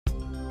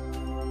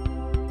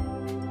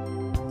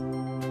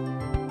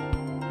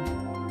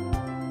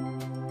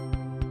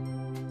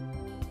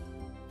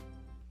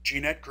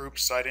GNet Group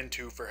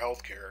SightN2 for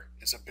Healthcare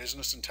is a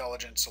business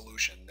intelligence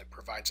solution that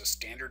provides a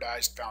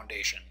standardized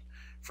foundation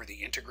for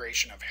the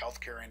integration of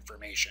healthcare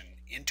information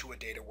into a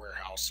data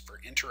warehouse for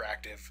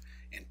interactive,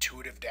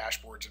 intuitive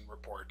dashboards and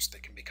reports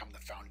that can become the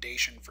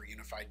foundation for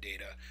unified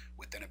data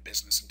within a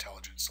business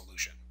intelligence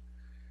solution.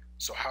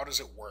 So how does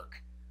it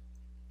work?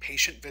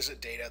 Patient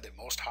visit data that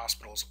most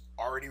hospitals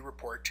already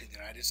report to the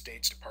United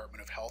States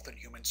Department of Health and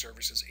Human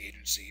Services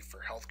Agency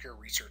for Healthcare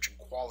Research and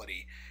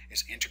Quality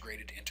is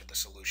integrated into the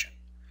solution.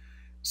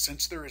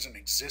 Since there is an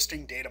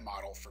existing data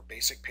model for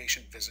basic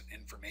patient visit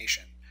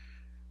information,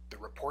 the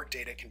report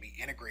data can be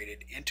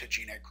integrated into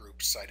GNet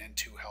Group's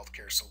SightN2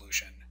 healthcare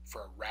solution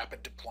for a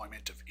rapid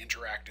deployment of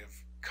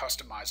interactive,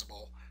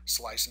 customizable,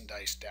 slice and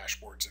dice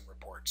dashboards and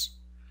reports.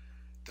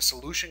 The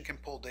solution can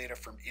pull data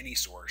from any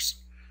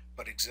source,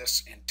 but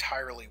exists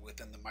entirely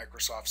within the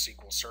Microsoft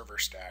SQL Server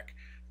stack,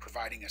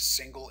 providing a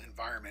single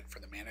environment for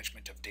the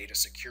management of data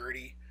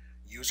security,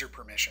 user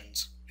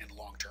permissions, and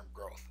long-term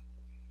growth.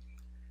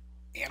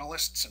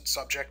 Analysts and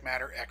subject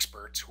matter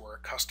experts who are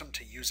accustomed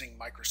to using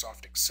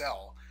Microsoft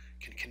Excel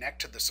can connect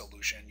to the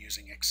solution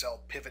using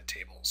Excel pivot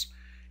tables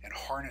and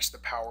harness the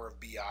power of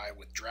BI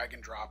with drag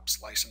and drop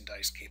slice and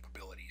dice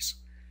capabilities.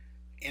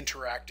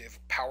 Interactive,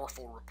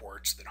 powerful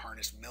reports that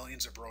harness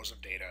millions of rows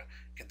of data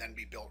can then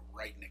be built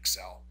right in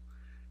Excel.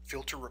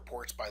 Filter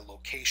reports by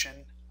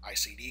location,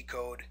 ICD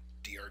code,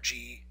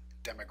 DRG,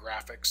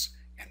 demographics,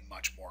 and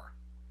much more.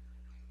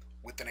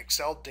 With an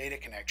Excel data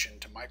connection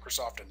to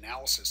Microsoft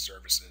Analysis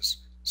Services,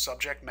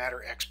 subject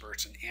matter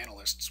experts and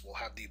analysts will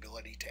have the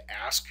ability to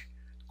ask,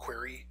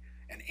 query,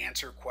 and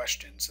answer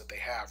questions that they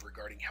have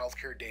regarding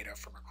healthcare data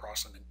from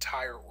across an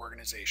entire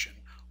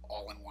organization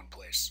all in one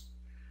place.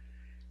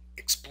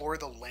 Explore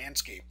the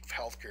landscape of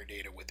healthcare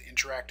data with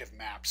interactive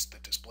maps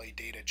that display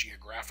data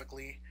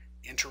geographically,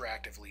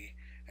 interactively,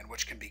 and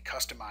which can be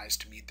customized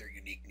to meet their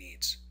unique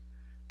needs.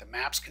 The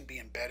maps can be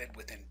embedded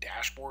within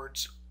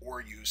dashboards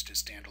or used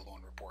as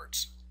standalone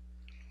reports.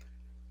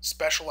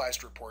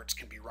 Specialized reports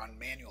can be run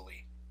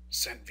manually,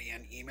 sent via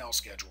an email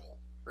schedule,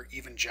 or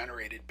even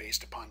generated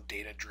based upon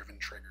data-driven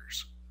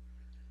triggers.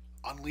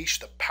 Unleash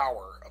the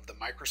power of the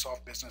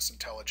Microsoft Business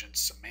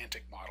Intelligence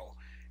semantic model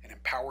and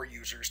empower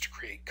users to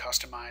create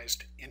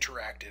customized,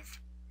 interactive,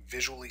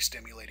 visually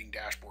stimulating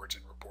dashboards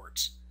and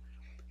reports.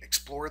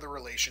 Explore the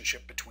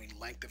relationship between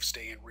length of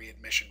stay and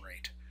readmission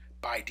rate,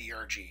 by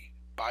DRG,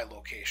 by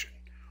location,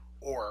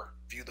 or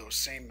view those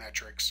same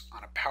metrics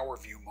on a Power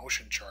View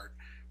motion chart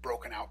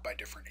broken out by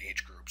different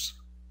age groups.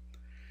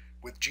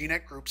 With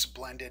GNet Group's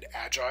blended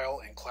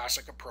agile and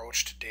classic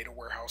approach to data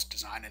warehouse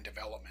design and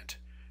development,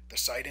 the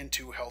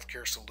SightN2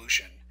 healthcare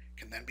solution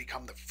can then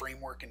become the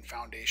framework and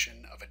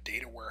foundation of a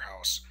data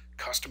warehouse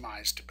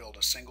customized to build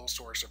a single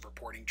source of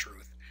reporting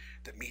truth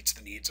that meets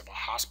the needs of a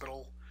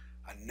hospital,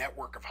 a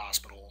network of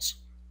hospitals,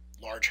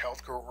 large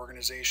healthcare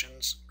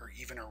organizations, or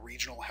even a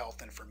regional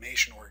health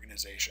information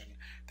organization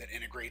that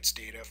integrates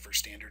data for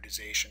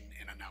standardization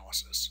and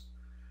analysis.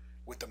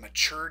 With a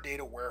mature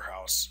data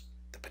warehouse,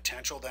 the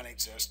potential then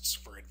exists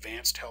for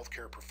advanced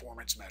healthcare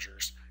performance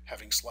measures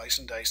having slice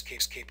and dice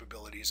case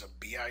capabilities of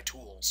BI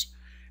tools,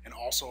 and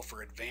also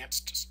for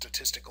advanced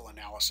statistical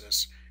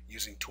analysis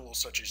using tools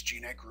such as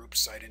GNet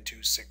Group's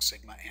SightN2 Six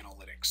Sigma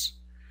Analytics.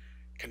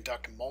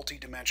 Conduct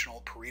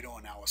multi-dimensional Pareto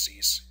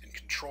analyses and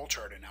control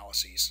chart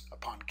analyses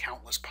upon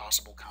countless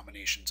possible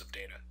combinations of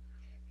data.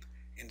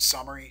 In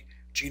summary,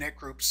 GNet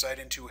Group's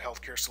SightN2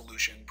 healthcare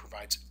solution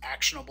provides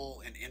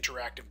actionable and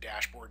interactive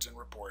dashboards and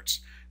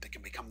reports that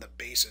can become the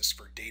basis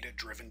for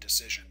data-driven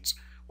decisions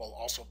while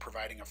also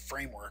providing a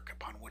framework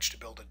upon which to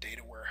build a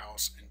data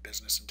warehouse and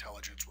business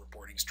intelligence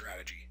reporting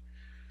strategy.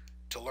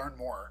 To learn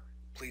more,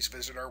 please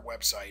visit our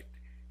website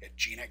at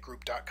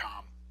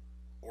gnetgroup.com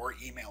or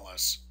email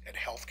us at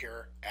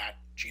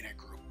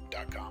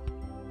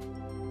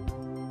healthcare@gnetgroup.com.